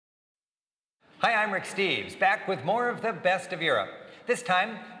Hi, I'm Rick Steves, back with more of the best of Europe. This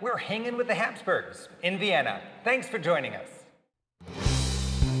time, we're hanging with the Habsburgs in Vienna. Thanks for joining us.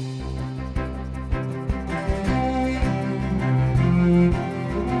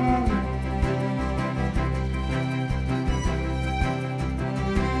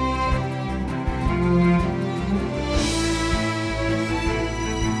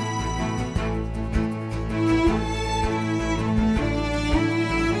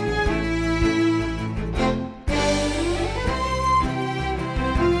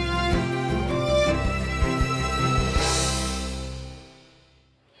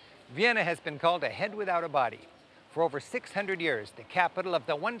 Vienna has been called a head without a body. For over 600 years, the capital of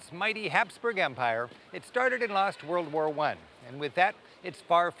the once mighty Habsburg Empire, it started and lost World War I, and with that, its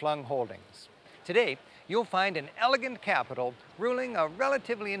far-flung holdings. Today, you'll find an elegant capital ruling a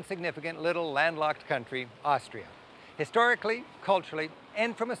relatively insignificant little landlocked country, Austria. Historically, culturally,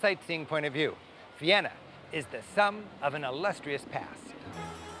 and from a sightseeing point of view, Vienna is the sum of an illustrious past.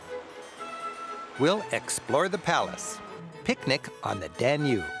 We'll explore the palace, picnic on the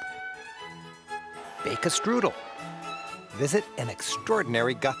Danube, bake a strudel, visit an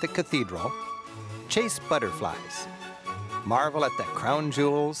extraordinary Gothic cathedral, chase butterflies, marvel at the crown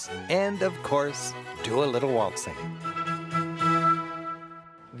jewels, and of course, do a little waltzing.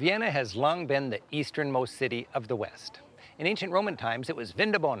 Vienna has long been the easternmost city of the West. In ancient Roman times, it was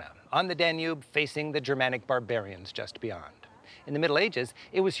Vindobona, on the Danube, facing the Germanic barbarians just beyond. In the Middle Ages,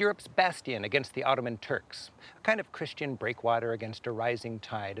 it was Europe's bastion against the Ottoman Turks, a kind of Christian breakwater against a rising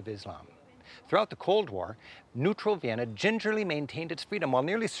tide of Islam. Throughout the Cold War, neutral Vienna gingerly maintained its freedom while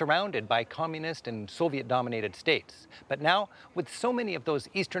nearly surrounded by communist and Soviet-dominated states. But now, with so many of those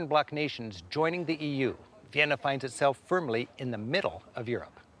Eastern Bloc nations joining the EU, Vienna finds itself firmly in the middle of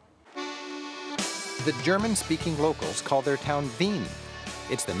Europe. The German-speaking locals call their town Wien.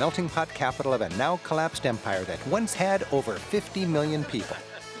 It's the melting pot capital of a now-collapsed empire that once had over 50 million people.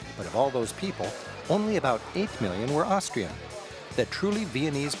 But of all those people, only about 8 million were Austrian. The truly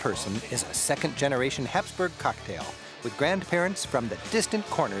Viennese person is a second-generation Habsburg cocktail with grandparents from the distant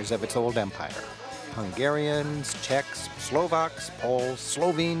corners of its old empire. Hungarians, Czechs, Slovaks, Poles,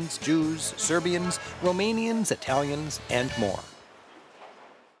 Slovenes, Jews, Serbians, Romanians, Italians, and more.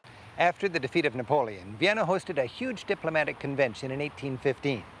 After the defeat of Napoleon, Vienna hosted a huge diplomatic convention in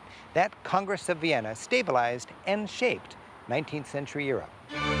 1815. That Congress of Vienna stabilized and shaped 19th century Europe.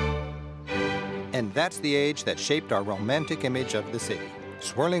 And that's the age that shaped our romantic image of the city.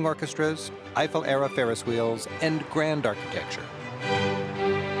 Swirling orchestras, Eiffel-era Ferris wheels, and grand architecture.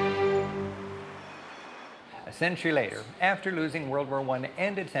 A century later, after losing World War I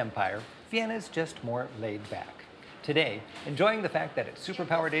and its empire, Vienna's just more laid back. Today, enjoying the fact that its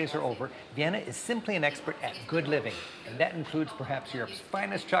superpower days are over, Vienna is simply an expert at good living, and that includes perhaps Europe's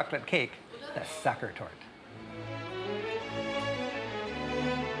finest chocolate cake, the Sachertorte.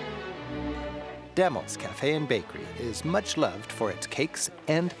 Demmel's Café and Bakery is much loved for its cakes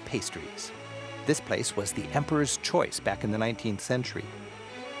and pastries. This place was the emperor's choice back in the 19th century.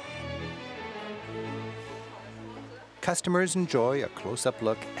 Customers enjoy a close-up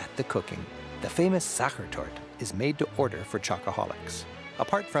look at the cooking. The famous Sachertorte is made to order for chocoholics.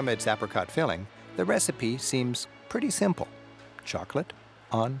 Apart from its apricot filling, the recipe seems pretty simple. Chocolate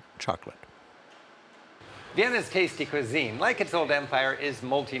on chocolate. Vienna's tasty cuisine, like its old empire, is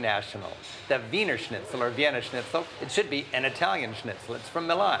multinational. The Wiener Schnitzel, or Vienna Schnitzel, it should be an Italian schnitzel. It's from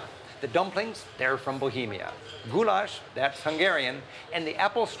Milan. The dumplings, they're from Bohemia. Goulash, that's Hungarian. And the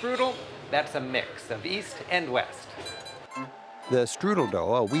apple strudel, that's a mix of East and West. The strudel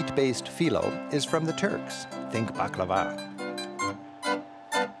dough, a wheat-based phyllo, is from the Turks. Think baklava.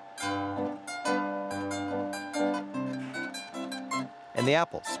 And the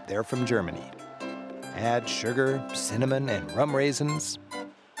apples, they're from Germany. Add sugar, cinnamon, and rum raisins.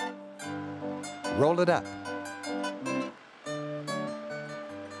 Roll it up.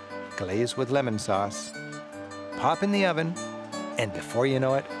 Glaze with lemon sauce. Pop in the oven, and before you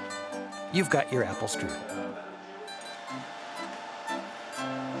know it, you've got your apple strudel.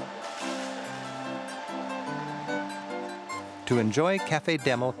 To enjoy Café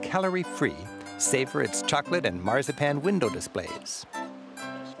Demmel calorie-free, savor its chocolate and marzipan window displays.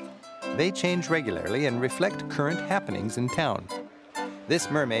 They change regularly and reflect current happenings in town. This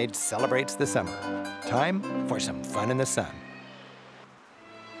mermaid celebrates the summer. Time for some fun in the sun.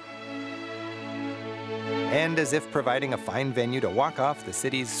 And as if providing a fine venue to walk off the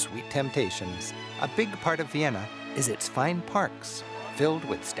city's sweet temptations, a big part of Vienna is its fine parks, filled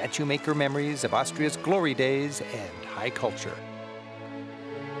with statue maker memories of Austria's glory days and high culture.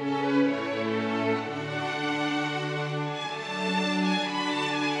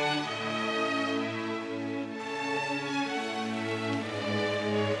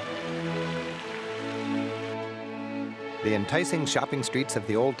 The enticing shopping streets of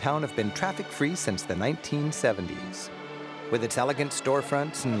the Old Town have been traffic-free since the 1970s. With its elegant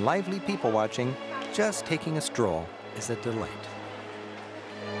storefronts and lively people watching, just taking a stroll is a delight.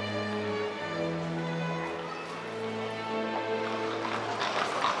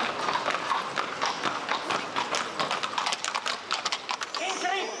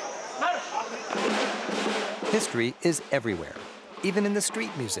 History is everywhere, even in the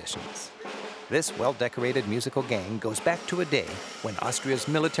street musicians. This well-decorated musical gang goes back to a day when Austria's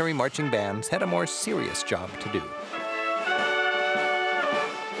military marching bands had a more serious job to do.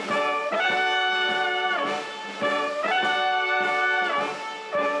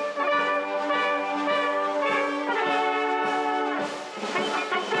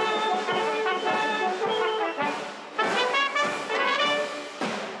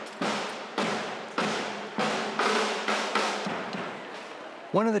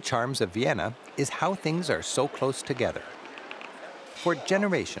 One of the charms of Vienna is how things are so close together. For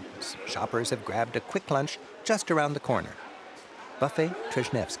generations, shoppers have grabbed a quick lunch just around the corner. Buffet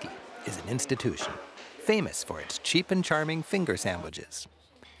Trzynewski is an institution, famous for its cheap and charming finger sandwiches.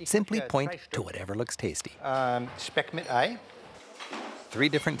 Simply point to whatever looks tasty. Speck mit Ei. 3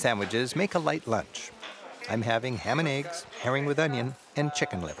 different sandwiches make a light lunch. I'm having ham and eggs, herring with onion, and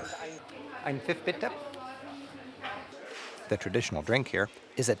chicken liver. Ein Pfiff bitte. The traditional drink here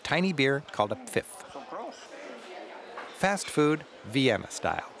is a tiny beer called a pfiff. Fast food, Vienna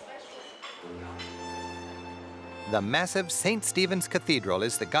style. The massive St. Stephen's Cathedral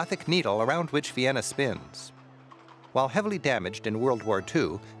is the Gothic needle around which Vienna spins. While heavily damaged in World War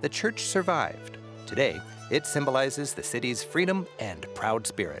II, the church survived. Today, it symbolizes the city's freedom and proud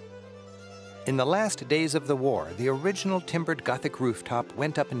spirit. In the last days of the war, the original timbered Gothic rooftop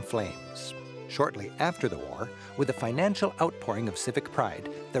went up in flames. Shortly after the war, with a financial outpouring of civic pride,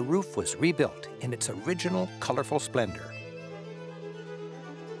 the roof was rebuilt in its original colorful splendor.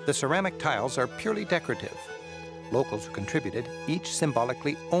 The ceramic tiles are purely decorative. Locals who contributed each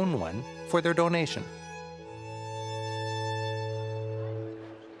symbolically own one for their donation.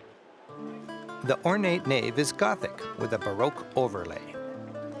 The ornate nave is Gothic with a Baroque overlay.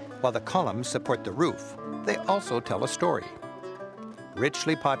 While the columns support the roof, they also tell a story.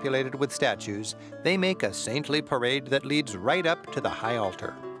 Richly populated with statues, they make a saintly parade that leads right up to the high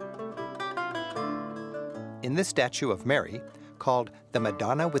altar. In this statue of Mary, called the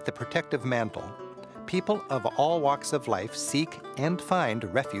Madonna with the Protective Mantle, people of all walks of life seek and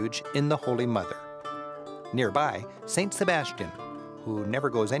find refuge in the Holy Mother. Nearby, Saint Sebastian, who never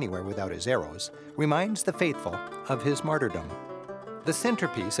goes anywhere without his arrows, reminds the faithful of his martyrdom. The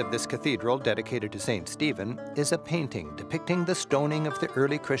centerpiece of this cathedral, dedicated to St. Stephen, is a painting depicting the stoning of the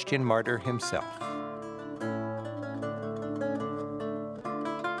early Christian martyr himself.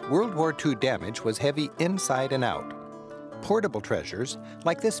 World War II damage was heavy inside and out. Portable treasures,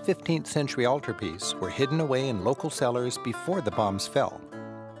 like this 15th century altarpiece, were hidden away in local cellars before the bombs fell.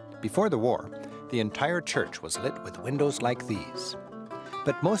 Before the war, the entire church was lit with windows like these.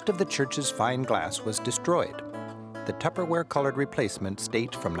 But most of the church's fine glass was destroyed. The Tupperware-colored replacements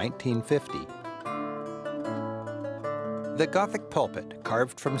date from 1950. The Gothic pulpit,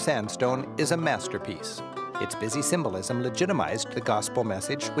 carved from sandstone, is a masterpiece. Its busy symbolism legitimized the gospel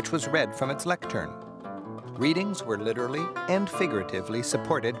message, which was read from its lectern. Readings were literally and figuratively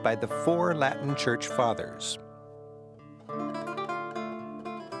supported by the 4 Latin Church Fathers.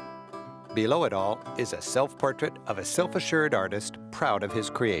 Below it all is a self-portrait of a self-assured artist proud of his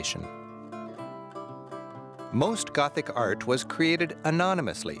creation. Most Gothic art was created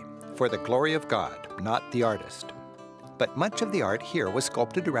anonymously for the glory of God, not the artist. But much of the art here was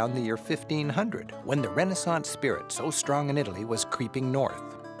sculpted around the year 1500, when the Renaissance spirit, so strong in Italy, was creeping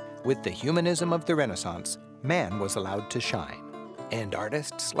north. With the humanism of the Renaissance, man was allowed to shine. And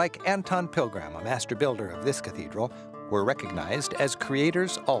artists like Anton Pilgrim, a master builder of this cathedral, were recognized as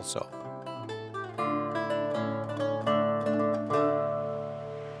creators also.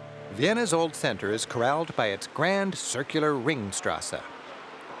 Vienna's old center is corralled by its grand circular Ringstrasse.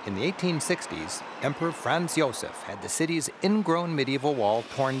 In the 1860s, Emperor Franz Joseph had the city's ingrown medieval wall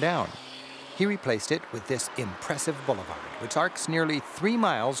torn down. He replaced it with this impressive boulevard, which arcs nearly 3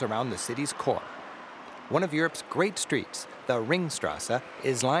 miles around the city's core. One of Europe's great streets, the Ringstrasse,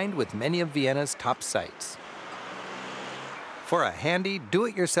 is lined with many of Vienna's top sights. For a handy,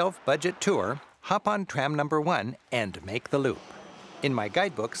 do-it-yourself budget tour, hop on tram number 1 and make the loop. In my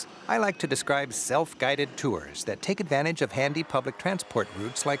guidebooks, I like to describe self-guided tours that take advantage of handy public transport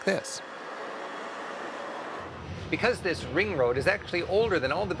routes like this. Because this ring road is actually older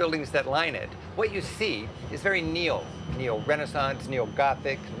than all the buildings that line it, what you see is very neo-Renaissance,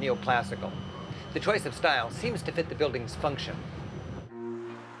 neo-Gothic, neoclassical. The choice of style seems to fit the building's function.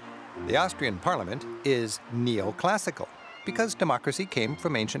 The Austrian parliament is neoclassical because democracy came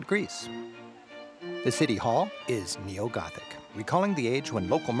from ancient Greece. The city hall is neo-Gothic, recalling the age when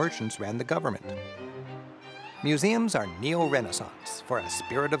local merchants ran the government. Museums are neo-Renaissance for a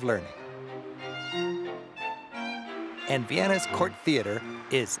spirit of learning. And Vienna's court theater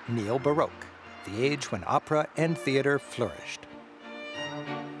is neo-Baroque, the age when opera and theater flourished.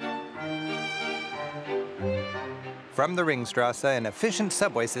 From the Ringstrasse, an efficient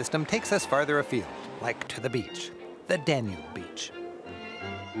subway system takes us farther afield, like to the beach, the Danube beach.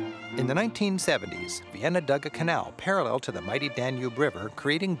 In the 1970s, Vienna dug a canal parallel to the mighty Danube River,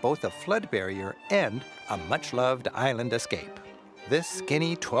 creating both a flood barrier and a much-loved island escape. This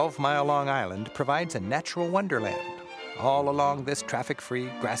skinny 12-mile-long island provides a natural wonderland. All along this traffic-free,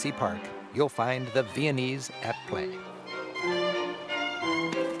 grassy park, you'll find the Viennese at play.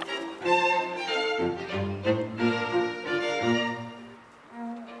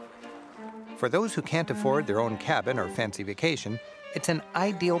 For those who can't afford their own cabin or fancy vacation, it's an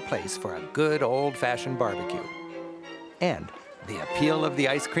ideal place for a good old-fashioned barbecue. And the appeal of the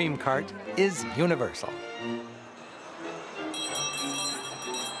ice cream cart is universal.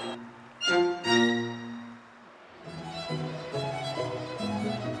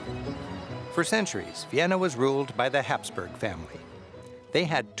 For centuries, Vienna was ruled by the Habsburg family. They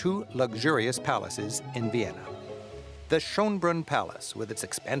had two luxurious palaces in Vienna. The Schönbrunn Palace, with its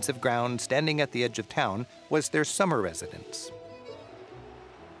expansive grounds standing at the edge of town, was their summer residence.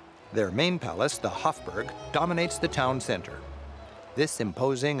 Their main palace, the Hofburg, dominates the town center. This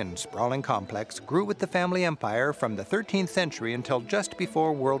imposing and sprawling complex grew with the family empire from the 13th century until just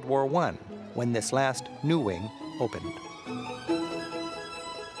before World War I, when this last new wing opened.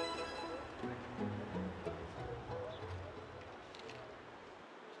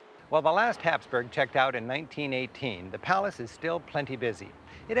 While the last Habsburg checked out in 1918, the palace is still plenty busy.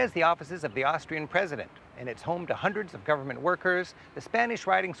 It has the offices of the Austrian president, and it's home to hundreds of government workers, the Spanish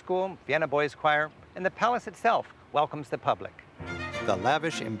riding school, Vienna Boys Choir, and the palace itself welcomes the public. The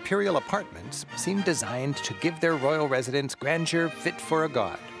lavish imperial apartments seem designed to give their royal residents grandeur fit for a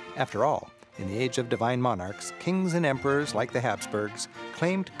god. After all, in the age of divine monarchs, kings and emperors like the Habsburgs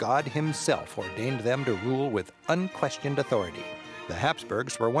claimed God himself ordained them to rule with unquestioned authority. The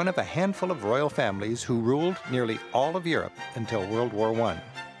Habsburgs were one of a handful of royal families who ruled nearly all of Europe until World War I.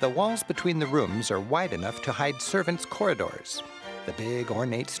 The walls between the rooms are wide enough to hide servants' corridors. The big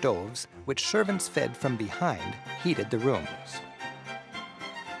ornate stoves, which servants fed from behind, heated the rooms.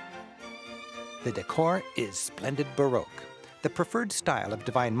 The decor is splendid Baroque, the preferred style of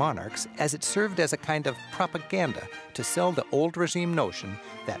divine monarchs, as it served as a kind of propaganda to sell the old regime notion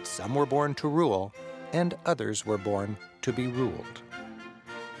that some were born to rule and others were born to be ruled.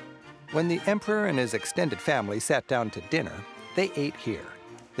 When the emperor and his extended family sat down to dinner, they ate here.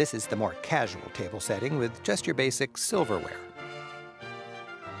 This is the more casual table setting with just your basic silverware.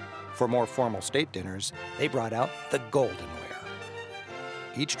 For more formal state dinners, they brought out the goldenware.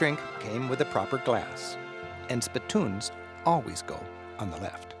 Each drink came with a proper glass, and spittoons always go on the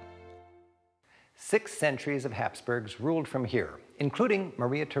left. 6 centuries of Habsburgs ruled from here, including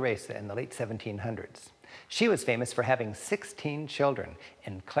Maria Theresa in the late 1700s. She was famous for having 16 children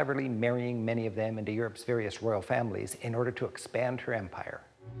and cleverly marrying many of them into Europe's various royal families in order to expand her empire.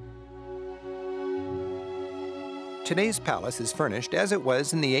 Today's palace is furnished as it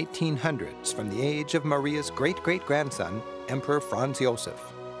was in the 1800s from the age of Maria's great-great-grandson, Emperor Franz Joseph.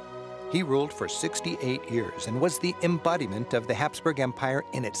 He ruled for 68 years and was the embodiment of the Habsburg Empire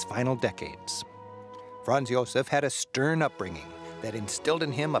in its final decades. Franz Joseph had a stern upbringing that instilled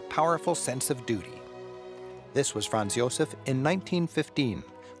in him a powerful sense of duty. This was Franz Joseph in 1915,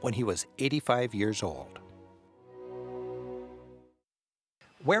 when he was 85 years old.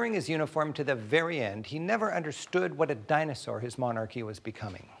 Wearing his uniform to the very end, he never understood what a dinosaur his monarchy was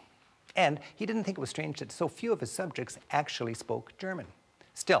becoming. And he didn't think it was strange that so few of his subjects actually spoke German.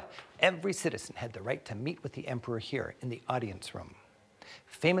 Still, every citizen had the right to meet with the emperor here in the audience room.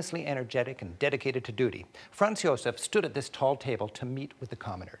 Famously energetic and dedicated to duty, Franz Joseph stood at this tall table to meet with the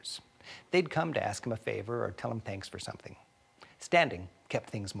commoners. They'd come to ask him a favor or tell him thanks for something. Standing kept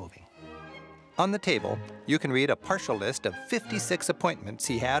things moving. On the table, you can read a partial list of 56 appointments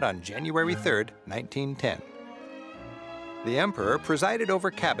he had on January 3, 1910. The emperor presided over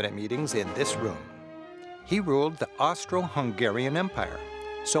cabinet meetings in this room. He ruled the Austro-Hungarian Empire,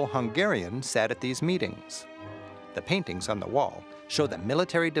 so Hungarians sat at these meetings. The paintings on the wall show the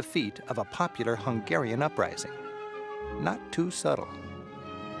military defeat of a popular Hungarian uprising. Not too subtle.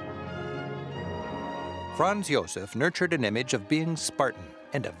 Franz Joseph nurtured an image of being Spartan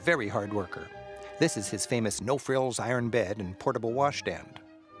and a very hard worker. This is his famous no-frills iron bed and portable washstand.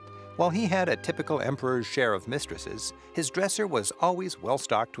 While he had a typical emperor's share of mistresses, his dresser was always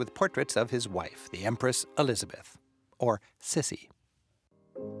well-stocked with portraits of his wife, the Empress Elizabeth, or Sissy.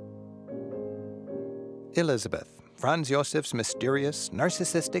 Elizabeth, Franz Josef's mysterious,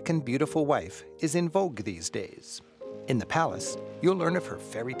 narcissistic, and beautiful wife, is in vogue these days. In the palace, you'll learn of her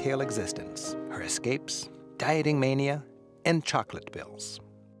fairy tale existence, her escapes, dieting mania, and chocolate bills.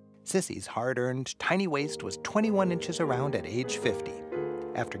 Sissy's hard-earned, tiny waist was 21 inches around at age 50,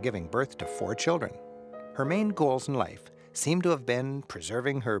 after giving birth to 4 children. Her main goals in life seem to have been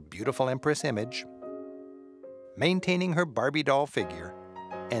preserving her beautiful empress image, maintaining her Barbie doll figure,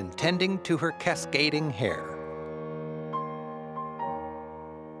 and tending to her cascading hair.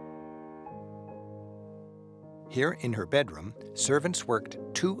 Here in her bedroom, servants worked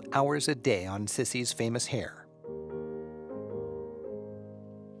 2 hours a day on Sissy's famous hair.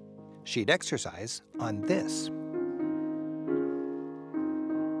 She'd exercise on this.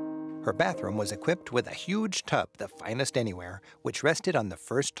 Her bathroom was equipped with a huge tub, the finest anywhere, which rested on the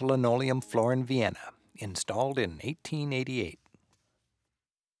first linoleum floor in Vienna, installed in 1888.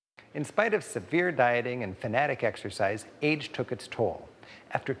 In spite of severe dieting and fanatic exercise, age took its toll.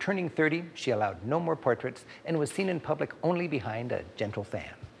 After turning 30, she allowed no more portraits and was seen in public only behind a gentle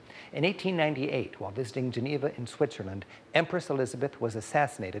fan. In 1898, while visiting Geneva in Switzerland, Empress Elizabeth was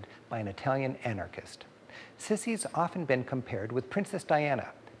assassinated by an Italian anarchist. Sissy's often been compared with Princess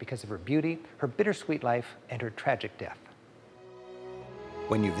Diana because of her beauty, her bittersweet life, and her tragic death.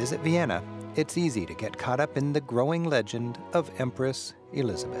 When you visit Vienna, it's easy to get caught up in the growing legend of Empress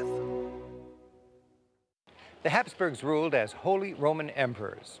Elizabeth. The Habsburgs ruled as Holy Roman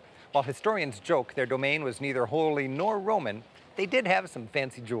Emperors. While historians joke their domain was neither holy nor Roman, they did have some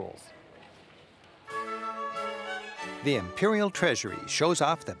fancy jewels. The Imperial Treasury shows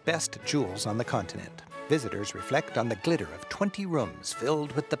off the best jewels on the continent. Visitors reflect on the glitter of 20 rooms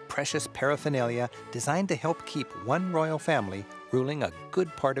filled with the precious paraphernalia designed to help keep one royal family ruling a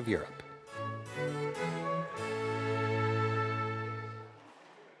good part of Europe.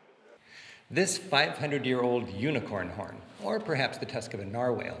 This 500-year-old unicorn horn, or perhaps the tusk of a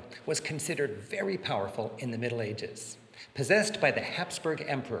narwhal, was considered very powerful in the Middle Ages. Possessed by the Habsburg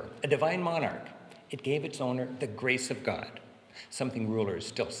emperor, a divine monarch, it gave its owner the grace of God, something rulers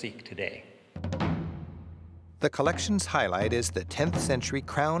still seek today. The collection's highlight is the 10th century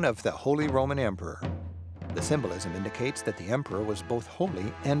crown of the Holy Roman Emperor. The symbolism indicates that the emperor was both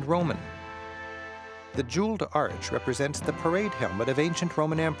holy and Roman. The jeweled arch represents the parade helmet of ancient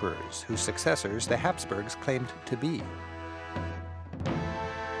Roman emperors, whose successors the Habsburgs claimed to be.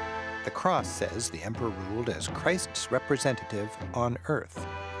 The cross says the emperor ruled as Christ's representative on earth.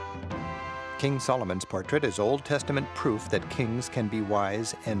 King Solomon's portrait is Old Testament proof that kings can be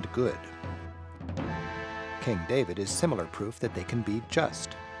wise and good. King David is similar proof that they can be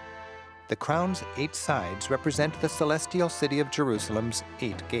just. The crown's 8 sides represent the celestial city of Jerusalem's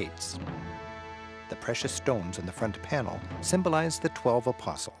 8 gates. The precious stones on the front panel symbolize the 12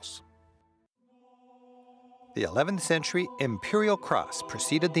 apostles. The 11th century imperial cross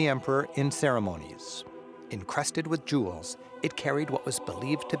preceded the emperor in ceremonies. Encrusted with jewels, it carried what was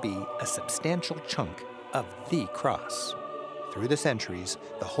believed to be a substantial chunk of the cross. Through the centuries,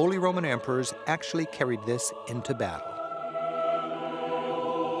 the Holy Roman emperors actually carried this into battle.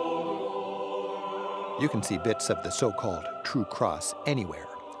 You can see bits of the so-called true cross anywhere,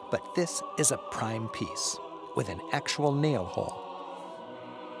 but this is a prime piece with an actual nail hole.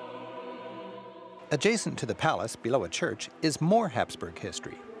 Adjacent to the palace, below a church, is more Habsburg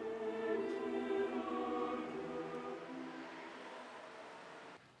history.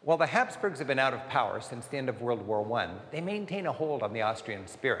 While the Habsburgs have been out of power since the end of World War I, they maintain a hold on the Austrian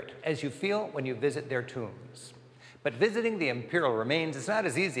spirit, as you feel when you visit their tombs. But visiting the imperial remains is not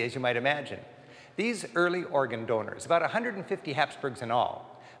as easy as you might imagine. These early organ donors, about 150 Habsburgs in all,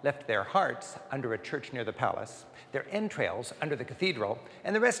 left their hearts under a church near the palace, their entrails under the cathedral,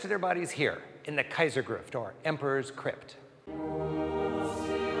 and the rest of their bodies here, in the Kaisergruft, or Emperor's Crypt.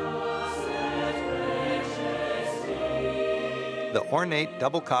 The ornate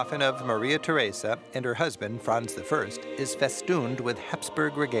double coffin of Maria Theresa and her husband, Franz I, is festooned with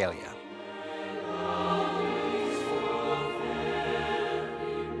Habsburg regalia.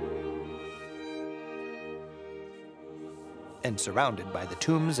 And surrounded by the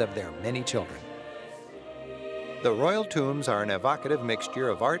tombs of their many children. The royal tombs are an evocative mixture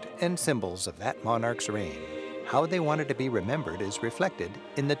of art and symbols of that monarch's reign. How they wanted to be remembered is reflected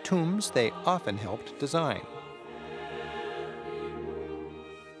in the tombs they often helped design.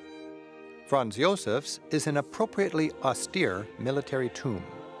 Franz Josef's is an appropriately austere military tomb.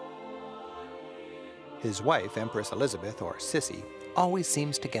 His wife, Empress Elizabeth, or Sissy, always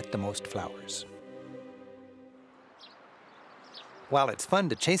seems to get the most flowers. While it's fun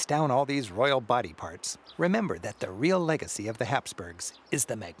to chase down all these royal body parts, remember that the real legacy of the Habsburgs is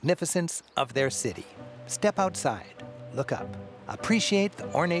the magnificence of their city. Step outside, look up, appreciate the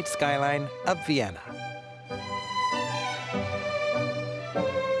ornate skyline of Vienna.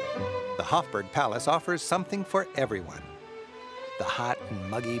 The Hofburg Palace offers something for everyone. The hot and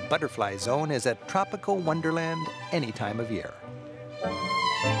muggy butterfly zone is a tropical wonderland any time of year.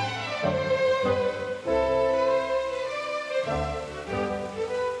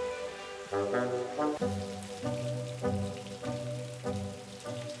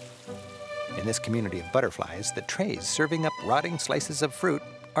 In this community of butterflies, the trays serving up rotting slices of fruit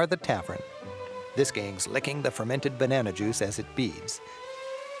are the tavern. This gang's licking the fermented banana juice as it beads,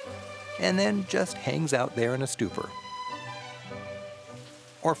 and then just hangs out there in a stupor,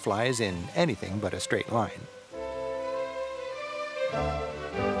 or flies in anything but a straight line.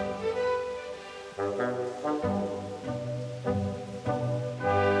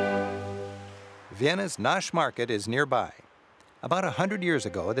 Vienna's Naschmarkt is nearby. About 100 years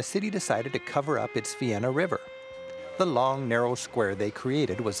ago, the city decided to cover up its Vienna River. The long, narrow square they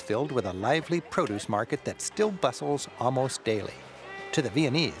created was filled with a lively produce market that still bustles almost daily. To the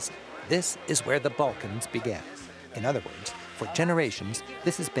Viennese, this is where the Balkans began. In other words, for generations,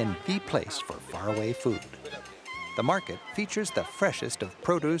 this has been the place for faraway food. The market features the freshest of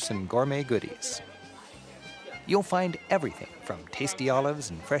produce and gourmet goodies. You'll find everything from tasty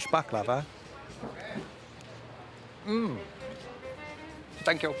olives and fresh baklava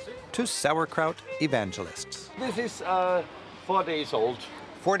Thank you. to sauerkraut evangelists. This is 4 days old.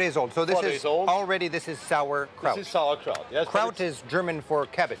 4 days old. So this 4 is days old. already, this is sauerkraut. This is sauerkraut. Yes. Kraut is German for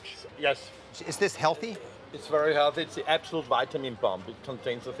cabbage. Yes. Is this healthy? It's very healthy. It's the absolute vitamin bomb. It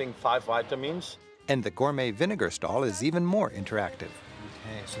contains, I think, 5 vitamins. And the gourmet vinegar stall is even more interactive.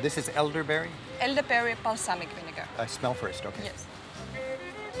 Okay, so this is elderberry? Elderberry balsamic vinegar. I smell first, okay. Yes.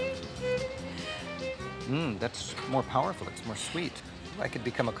 That's more powerful, it's more sweet. I could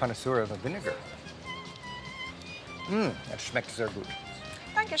become a connoisseur of a vinegar. Das schmeckt sehr gut.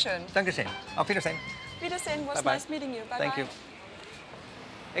 Dankeschön. Dankeschön. Auf Wiedersehen. Wiedersehen. Was Bye-bye. nice meeting you. Bye-bye. Thank you.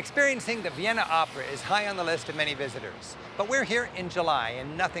 Experiencing the Vienna Opera is high on the list of many visitors, but we're here in July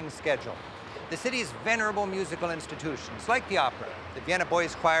and nothing's scheduled. The city's venerable musical institutions, like the opera, the Vienna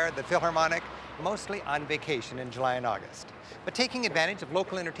Boys Choir, the Philharmonic, mostly on vacation in July and August. But taking advantage of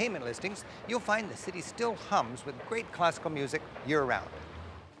local entertainment listings, you'll find the city still hums with great classical music year-round.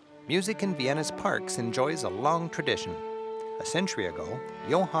 Music in Vienna's parks enjoys a long tradition. A century ago,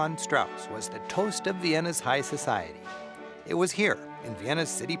 Johann Strauss was the toast of Vienna's high society. It was here, in Vienna's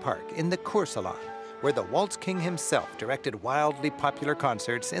city park, in the Kursalon, where the waltz king himself directed wildly popular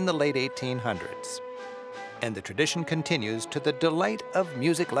concerts in the late 1800s. And the tradition continues to the delight of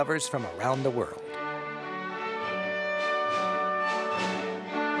music lovers from around the world.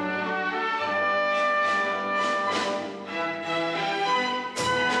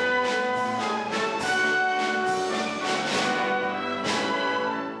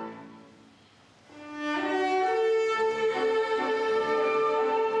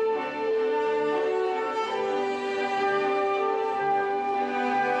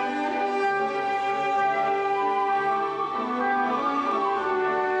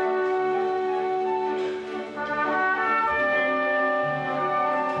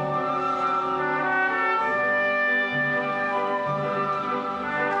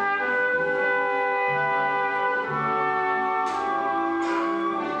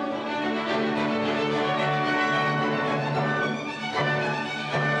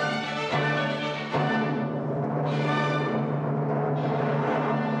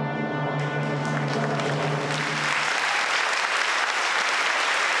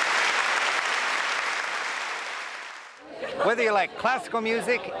 Whether you like classical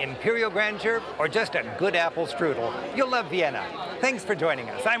music, imperial grandeur, or just a good apple strudel, you'll love Vienna. Thanks for joining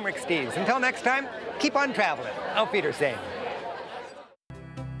us. I'm Rick Steves. Until next time, keep on traveling. Auf Wiedersehen.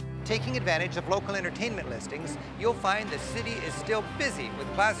 Taking advantage of local entertainment listings, you'll find the city is still busy with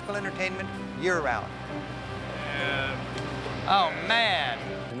classical entertainment year-round. Oh, man.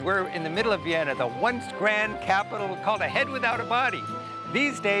 We're in the middle of Vienna, the once grand capital called a head without a body.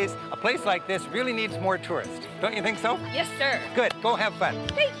 These days, a place like this really needs more tourists. Don't you think so? Yes, sir. Good. Go have fun.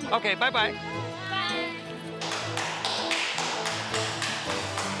 Thank you. Okay, bye-bye.